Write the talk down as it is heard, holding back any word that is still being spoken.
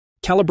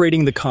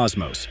Calibrating the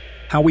cosmos,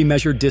 how we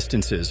measure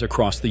distances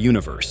across the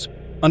universe.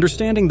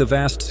 Understanding the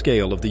vast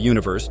scale of the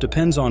universe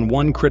depends on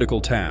one critical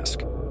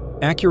task: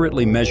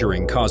 accurately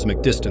measuring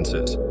cosmic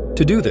distances.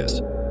 To do this,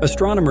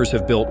 astronomers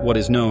have built what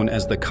is known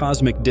as the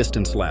cosmic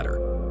distance ladder,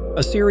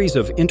 a series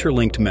of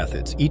interlinked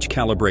methods, each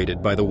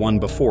calibrated by the one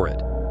before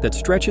it, that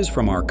stretches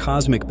from our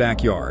cosmic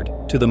backyard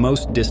to the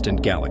most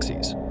distant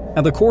galaxies.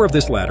 At the core of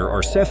this ladder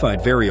are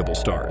Cepheid variable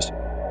stars,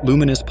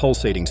 luminous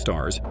pulsating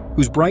stars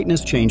whose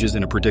brightness changes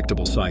in a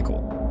predictable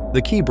cycle.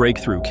 The key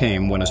breakthrough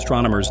came when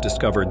astronomers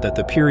discovered that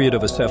the period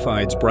of a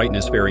Cepheid's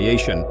brightness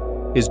variation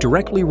is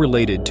directly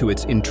related to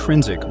its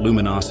intrinsic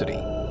luminosity.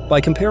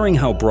 By comparing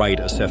how bright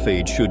a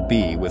Cepheid should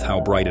be with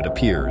how bright it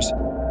appears,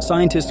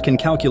 scientists can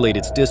calculate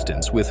its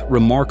distance with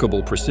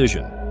remarkable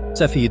precision.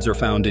 Cepheids are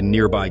found in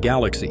nearby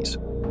galaxies,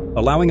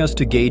 allowing us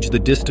to gauge the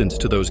distance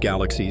to those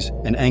galaxies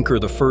and anchor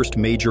the first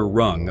major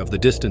rung of the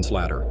distance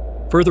ladder.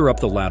 Further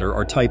up the ladder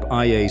are Type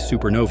Ia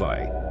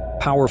supernovae,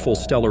 powerful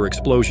stellar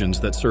explosions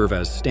that serve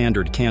as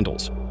standard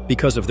candles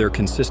because of their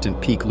consistent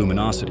peak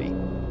luminosity.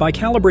 By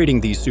calibrating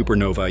these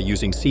supernovae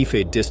using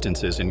Cepheid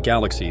distances in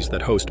galaxies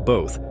that host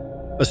both,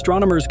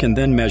 astronomers can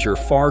then measure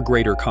far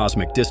greater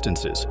cosmic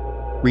distances,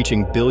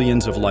 reaching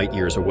billions of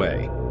light-years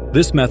away.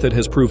 This method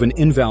has proven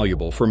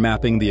invaluable for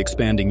mapping the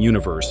expanding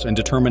universe and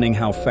determining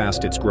how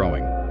fast it's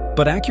growing.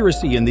 But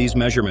accuracy in these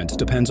measurements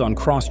depends on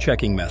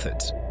cross-checking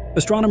methods.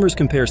 Astronomers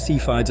compare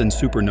Cepheids and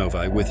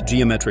supernovae with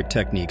geometric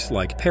techniques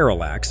like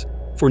parallax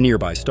for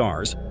nearby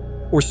stars,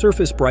 or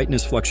surface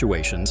brightness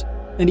fluctuations,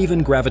 and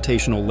even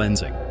gravitational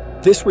lensing.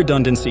 This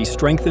redundancy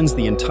strengthens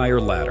the entire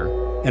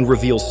ladder and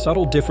reveals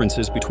subtle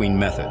differences between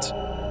methods,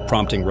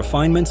 prompting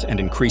refinements and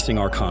increasing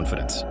our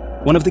confidence.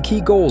 One of the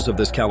key goals of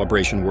this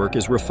calibration work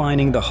is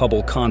refining the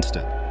Hubble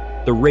constant,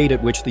 the rate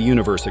at which the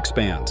universe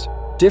expands.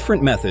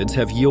 Different methods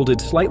have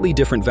yielded slightly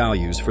different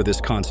values for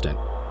this constant,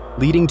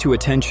 leading to a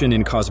tension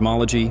in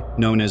cosmology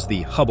known as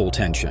the Hubble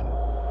tension.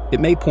 It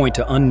may point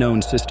to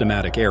unknown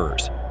systematic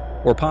errors,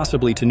 or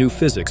possibly to new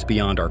physics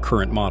beyond our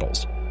current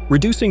models.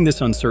 Reducing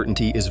this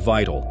uncertainty is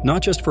vital,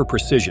 not just for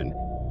precision,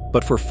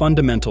 but for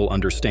fundamental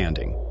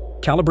understanding.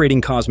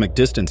 Calibrating cosmic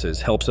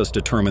distances helps us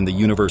determine the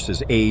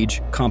universe's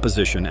age,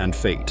 composition, and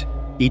fate.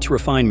 Each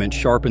refinement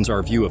sharpens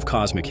our view of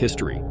cosmic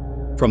history,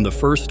 from the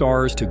first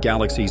stars to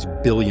galaxies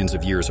billions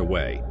of years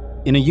away.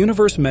 In a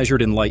universe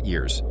measured in light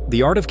years,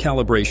 the art of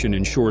calibration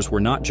ensures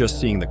we're not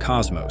just seeing the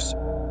cosmos,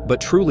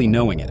 but truly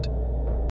knowing it.